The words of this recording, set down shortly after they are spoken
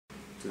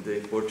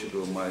today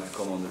Portugal might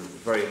come under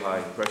very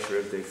high pressure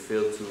if they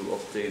fail to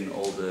obtain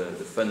all the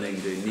funding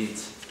they need,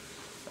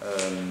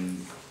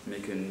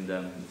 making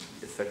them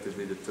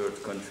effectively the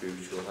third country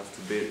which will have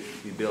to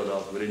be built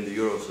out within the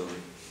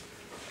Eurozone.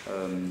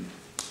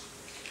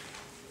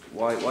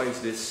 Why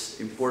is this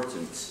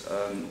important?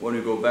 When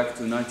we go back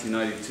to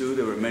 1992,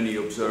 there were many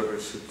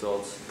observers who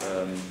thought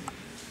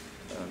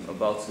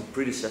about the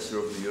predecessor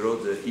of the euro,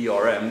 the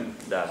ERM,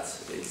 that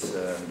it's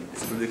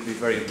politically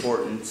very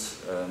important.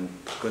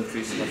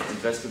 Countries have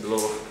invested a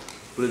lot of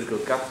political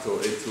capital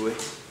into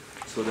it,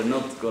 so they're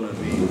not going to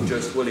be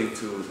just willing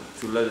to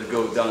let it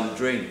go down the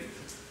drain.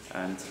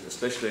 And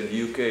especially in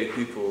the UK,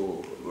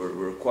 people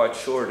were quite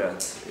sure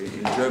that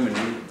in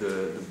Germany,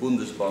 the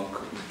Bundesbank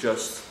would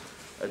just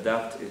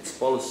adapt its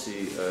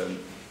policy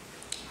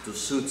to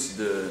suit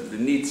the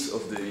needs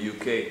of the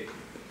UK.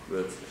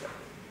 But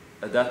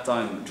at that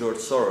time, George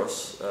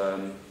Soros,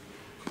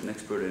 an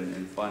expert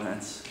in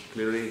finance,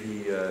 clearly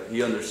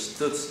he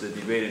understood the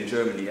debate in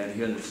Germany, and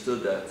he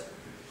understood that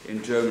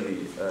in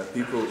Germany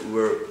people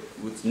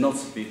would not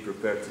be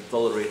prepared to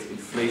tolerate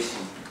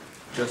inflation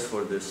just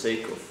for the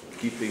sake of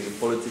keeping the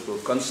political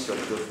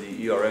construct of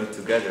the ERM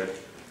together.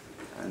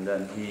 And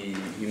then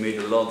he made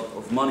a lot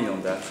of money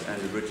on that,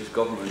 and the British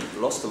government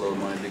lost a lot of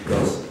money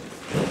because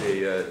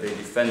they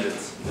defended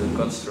the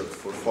construct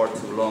for far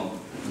too long.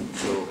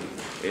 So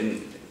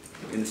in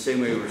the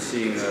same way, we're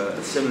seeing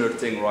a similar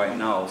thing right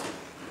now.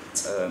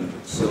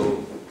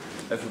 So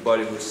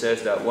everybody who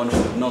says that one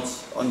should not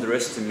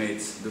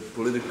underestimate the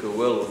political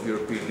will of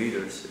European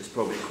leaders is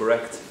probably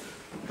correct.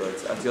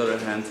 But at the other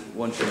hand,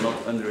 one should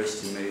not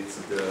underestimate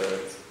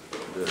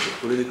the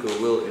political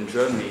will in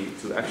Germany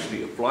to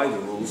actually apply the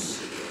rules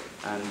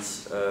and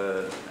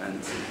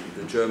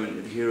the German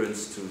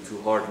adherence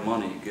to hard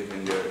money,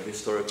 given their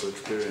historical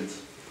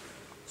experience.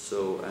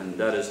 So, and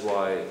that is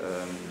why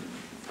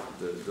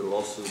the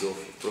lawsuit of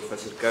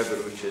Professor Kerber,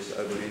 which is,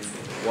 I believe,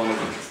 one of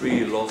the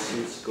 3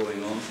 lawsuits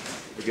going on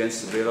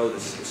against the bailout,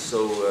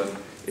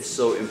 is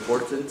so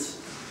important.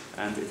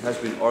 And it has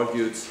been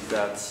argued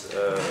that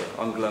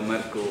Angela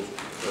Merkel's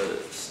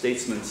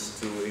statements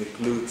to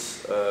include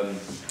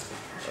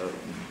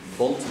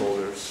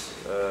bondholders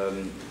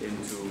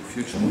into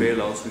future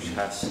bailouts, which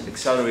has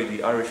accelerated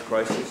the Irish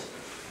crisis,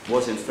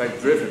 was in fact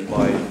driven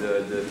by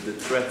the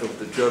threat of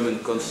the German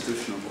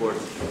Constitutional Court.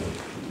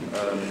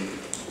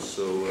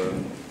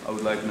 I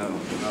would like now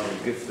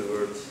give the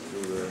word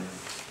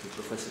to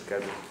Professor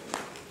Kerber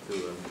to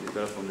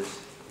develop on this.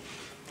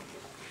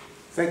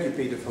 Thank you,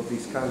 Peter, for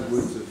these kind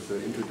words of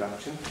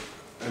introduction,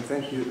 and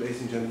thank you,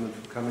 ladies and gentlemen,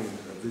 for coming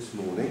this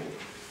morning.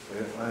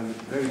 I'm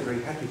very,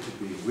 very happy to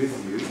be with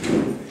you.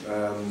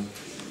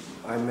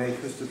 I may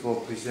first of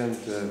all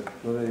present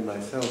not only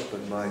myself,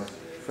 but my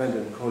friend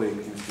and colleague,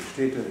 Mr.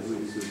 Steter, who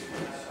is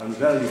of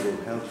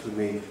invaluable help to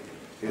me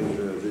in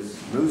this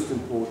most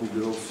important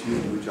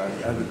lawsuit which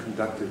I've ever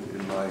conducted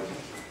in my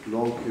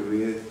long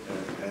career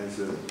as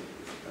an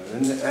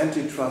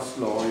antitrust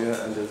lawyer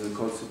and as a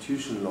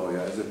constitutional lawyer.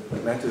 As a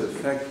matter of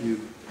fact, you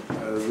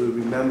will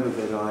remember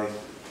that I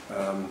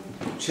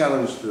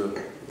challenged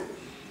the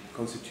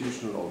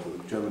constitutional of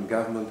the German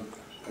government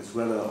as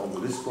well on the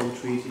Lisbon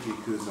Treaty,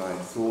 because I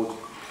thought,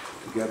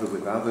 together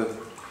with other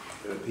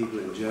people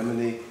in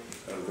Germany,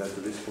 that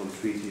the Lisbon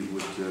Treaty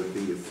would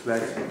be a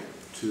threat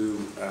to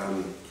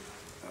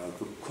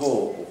the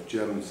core of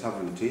German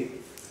sovereignty.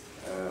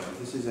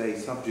 This is a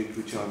subject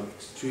which I'm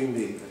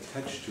extremely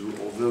attached to,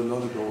 although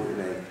not at all in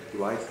a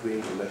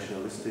right-wing or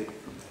nationalistic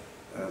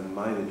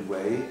minded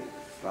way,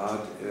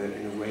 but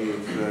in a way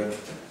of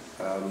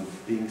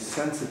being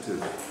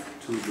sensitive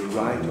to the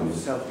right of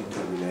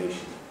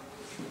self-determination.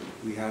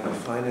 We have a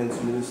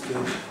finance minister,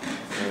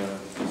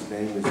 his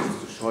name is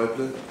Mr.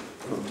 Schäuble.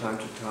 From time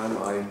to time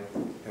I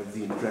have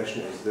the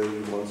impression as though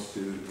he wants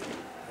to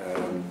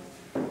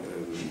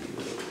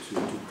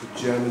put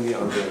Germany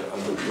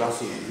under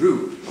Brussels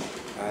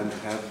roof and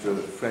have the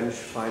French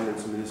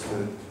finance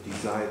minister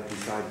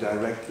decide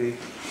directly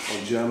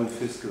on German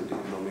fiscal and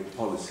economic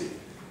policy.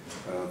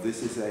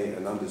 This is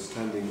an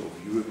understanding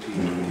of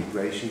European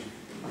integration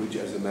which,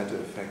 as a matter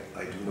of fact,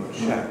 I do not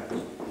share.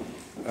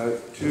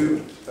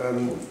 To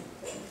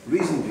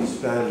reasonably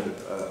spend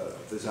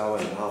this hour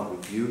and a half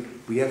with you,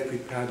 we have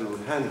prepared a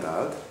little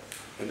handout,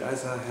 and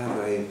as I have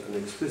an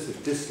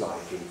explicit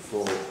disliking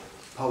for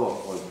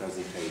PowerPoint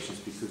presentations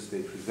because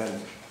they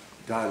prevent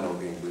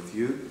dialoguing with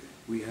you,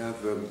 we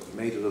have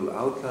made a little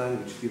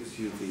outline which gives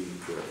you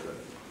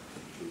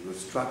the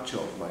structure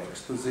of my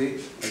expose,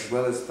 as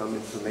well as some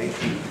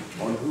information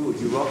on who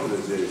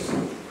Europolis is.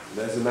 And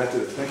as a matter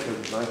of fact, I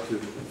would like to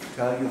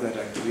tell you that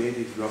I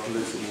created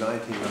Europolis in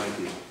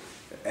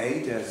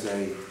 1998 as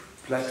a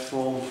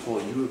platform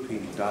for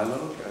European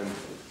dialogue and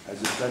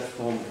as a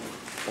platform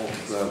of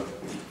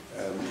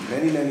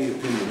many, many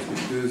opinions,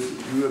 because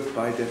Europe,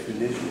 by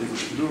definition, is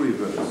a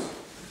pluriverse.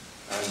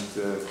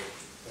 And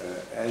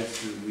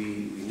as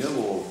we know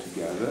all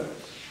together,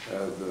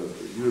 the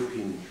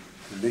European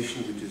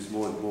Commission, which is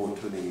more and more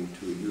turning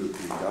into a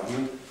European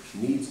government,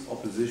 needs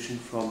opposition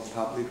from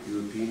public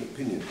European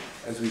opinion.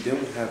 As we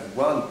don't have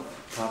one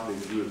public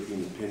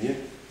European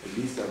opinion, at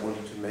least I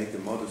wanted to make a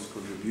modest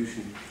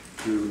contribution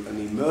to an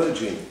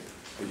emerging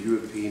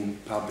European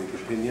public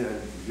opinion,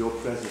 and your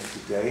presence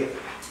today,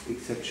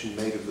 exception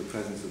made of the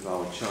presence of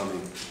our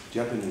charming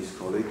Japanese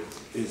colleague,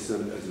 is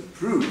as a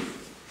proof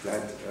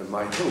that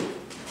my hope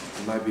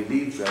and my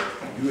belief that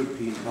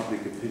European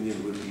public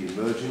opinion will be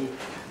emerging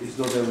is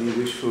not only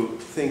wishful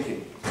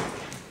thinking.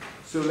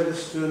 So let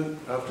us turn,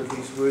 after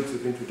these words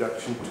of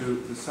introduction,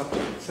 to the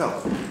subject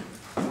itself.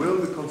 Will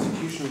the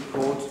Constitutional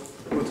Court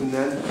put an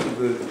end to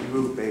the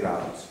euro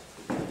bailout?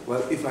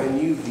 Well, if I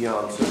knew the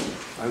answer,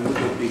 I would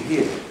not be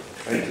here.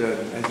 And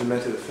as a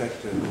matter of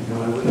fact,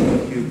 I will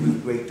leave you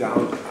with great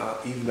doubt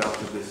even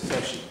after this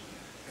session.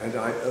 And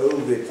I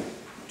owe it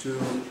to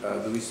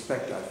the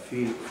respect I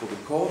feel for the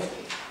court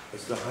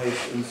as the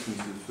highest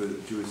instance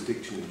of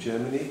jurisdiction in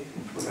Germany,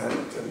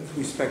 and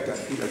respect I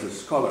feel as a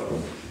scholar,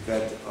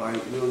 that I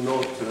will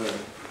not,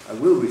 I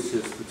will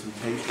resist the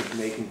temptation of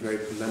making very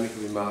polemic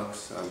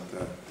remarks and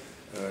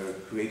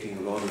creating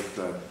a lot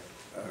of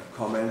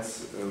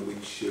comments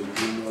which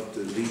will not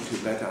lead to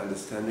a better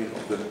understanding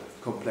of the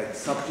complex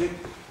subject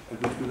and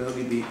which will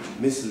only be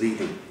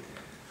misleading.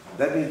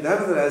 Let me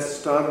nevertheless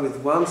start with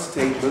one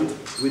statement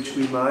which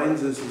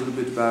reminds us a little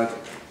bit about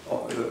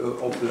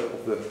of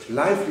the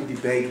lively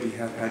debate we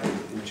have had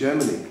in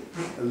Germany.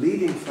 A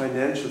leading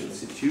financial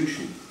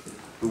institution,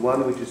 the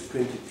one which is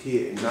printed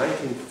here in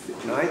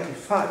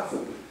 1995,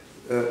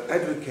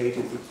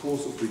 advocated the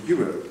course of the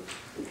euro.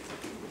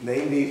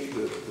 Namely,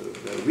 the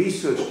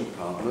research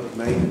department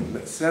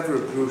made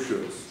several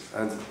brochures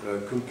and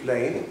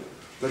complained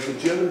that the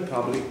German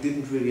public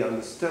didn't really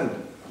understand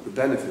the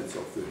benefits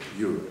of the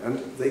euro. And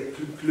they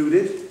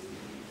concluded,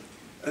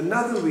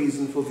 another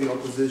reason for the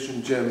opposition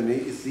in Germany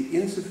is the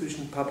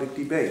insufficient public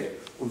debate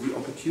on the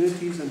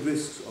opportunities and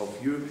risks of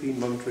European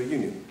monetary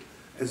union.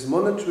 As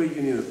monetary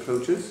union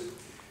approaches,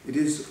 it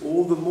is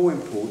all the more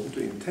important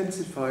to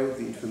intensify the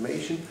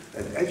information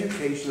and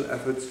educational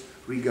efforts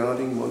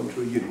regarding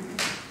monetary union.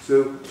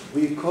 So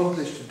we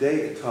accomplished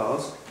today a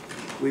task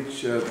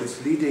which this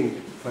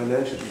leading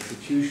financial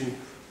institution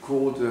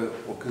called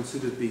or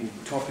considered being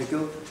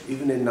topical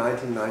even in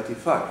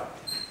 1995.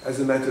 As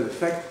a matter of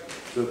fact,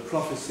 the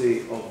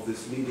prophecy of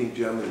this leading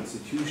German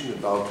institution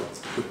about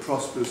the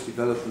prosperous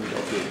development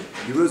of the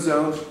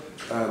Eurozone,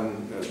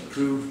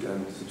 proved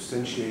and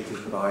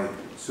substantiated by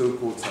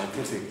so-called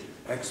scientific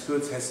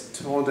experts, has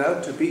turned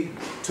out to be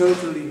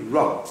totally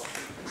wrong.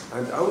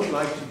 And I would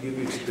like to give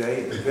you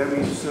today a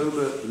very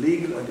sober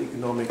legal and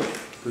economic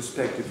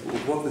perspective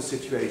of what the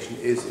situation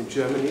is in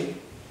Germany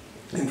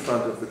in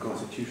front of the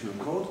Constitutional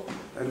Court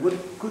and what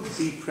could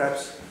be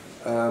perhaps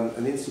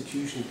an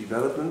institutional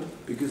development,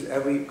 because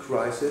every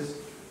crisis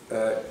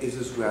is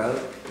as well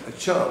a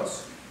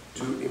chance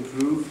to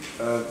improve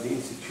the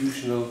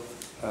institutional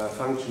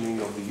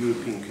functioning of the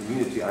European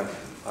community. I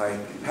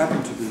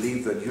happen to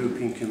believe that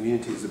European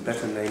community is a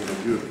better name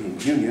than European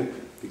Union,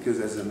 because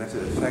as a matter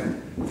of fact,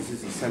 this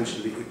is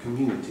essentially a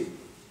community.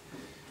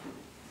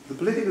 The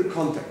political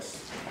context.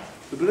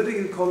 The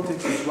political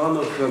context is one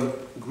of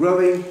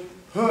growing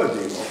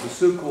herding of the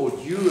so-called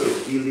Euro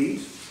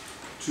elite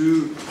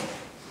to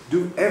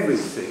do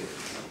everything,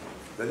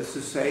 that is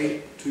to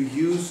say, to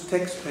use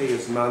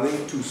taxpayers' money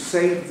to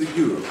save the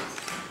euro.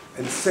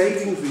 And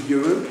saving the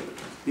euro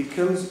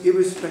becomes,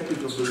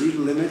 irrespective of the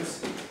legal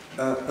limits,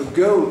 a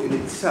goal in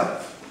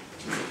itself.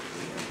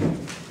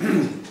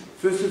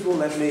 First of all,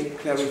 let me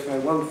clarify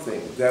one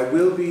thing. There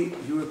will be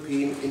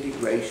European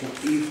integration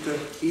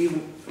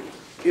even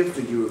if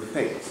the euro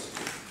fails,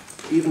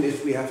 even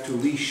if we have to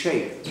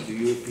reshape the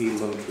European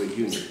Monetary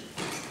Union,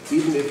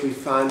 even if we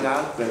find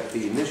out that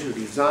the initial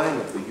design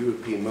of the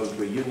European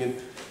Monetary Union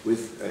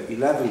with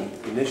 11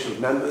 initial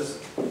members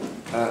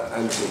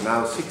and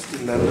now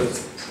 16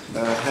 members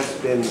has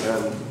been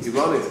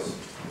erroneous.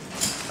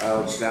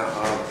 There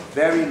are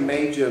very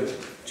major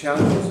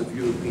challenges of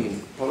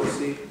European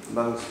policy,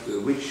 amongst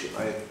which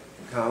I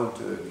count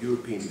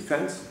European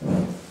defense,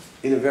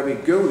 in a very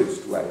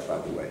Gaullist way, by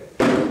the way.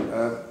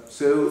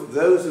 So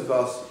those of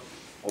us,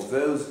 or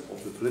those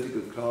of the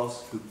political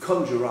class who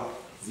conjure up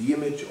the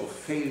image of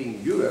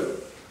failing Euro,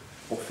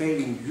 or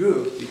failing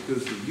Europe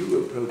because the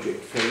Euro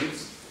project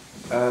fails,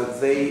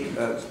 they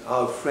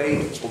are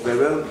afraid of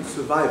their own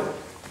survival.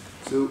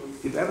 So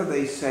if ever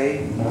they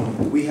say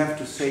we have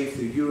to save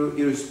the euro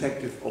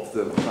irrespective of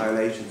the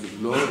violations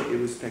of law,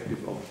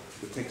 irrespective of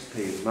the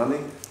taxpayers' money,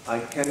 I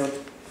cannot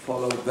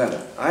follow them.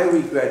 I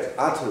regret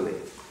utterly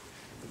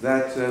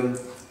that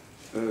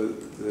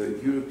the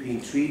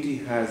European Treaty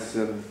has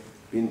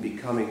been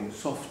becoming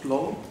soft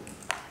law,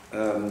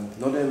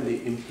 not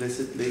only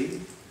implicitly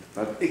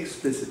but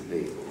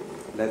explicitly.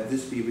 Let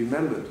this be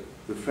remembered.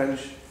 The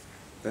French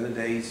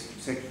then-a-days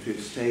Secretary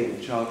of State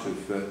in charge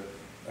of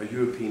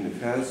European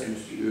Affairs,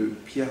 Monsieur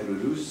Pierre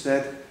Lelouch,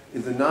 said,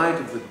 in the night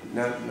of the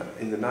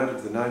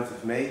 9th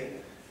of May,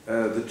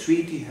 the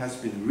treaty has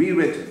been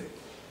rewritten,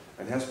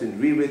 and has been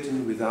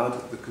rewritten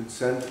without the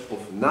consent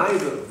of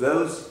neither of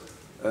those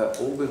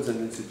organs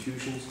and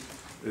institutions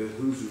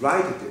whose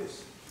right it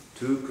is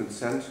to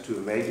consent to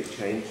a major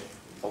change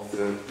of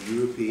the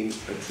European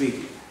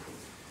Treaty.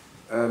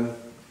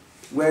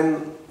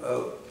 When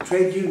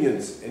trade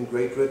unions in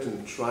Great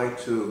Britain tried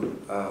to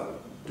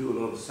do a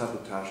lot of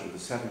sabotage in the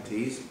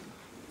 70s,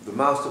 the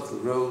master of the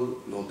role,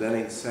 Lord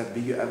Denning, said,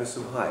 "Be you ever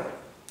so high,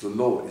 the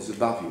law is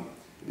above you."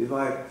 And if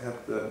I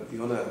have the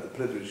honor and the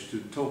privilege to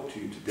talk to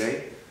you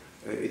today,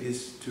 it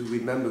is to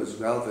remember as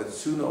well that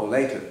sooner or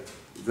later,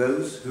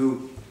 those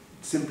who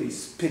simply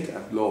spit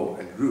at law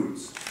and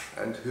rules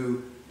and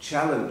who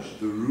challenge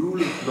the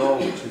rule of law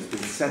which has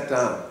been set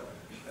down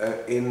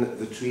in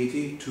the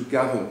treaty to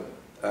govern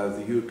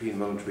the European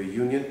Monetary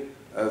Union,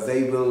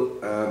 they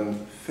will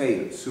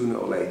fail sooner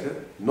or later,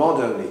 not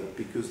only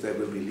because there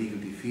will be legal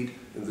defeat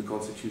in the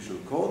Constitutional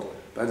Court,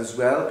 but as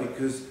well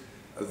because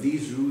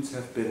these rules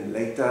have been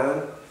laid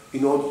down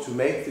in order to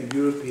make the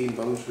European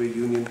Monetary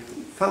Union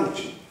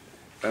function.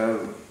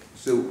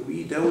 So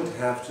we don't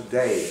have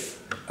today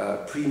a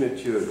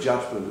premature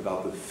judgment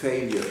about the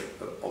failure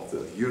of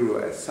the euro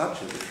as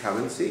such, as a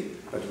currency,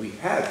 but we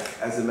have,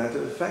 as a matter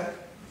of fact,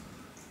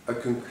 a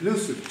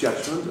conclusive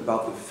judgment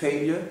about the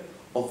failure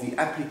of the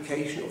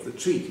application of the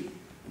treaty.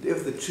 And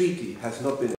if the treaty has not been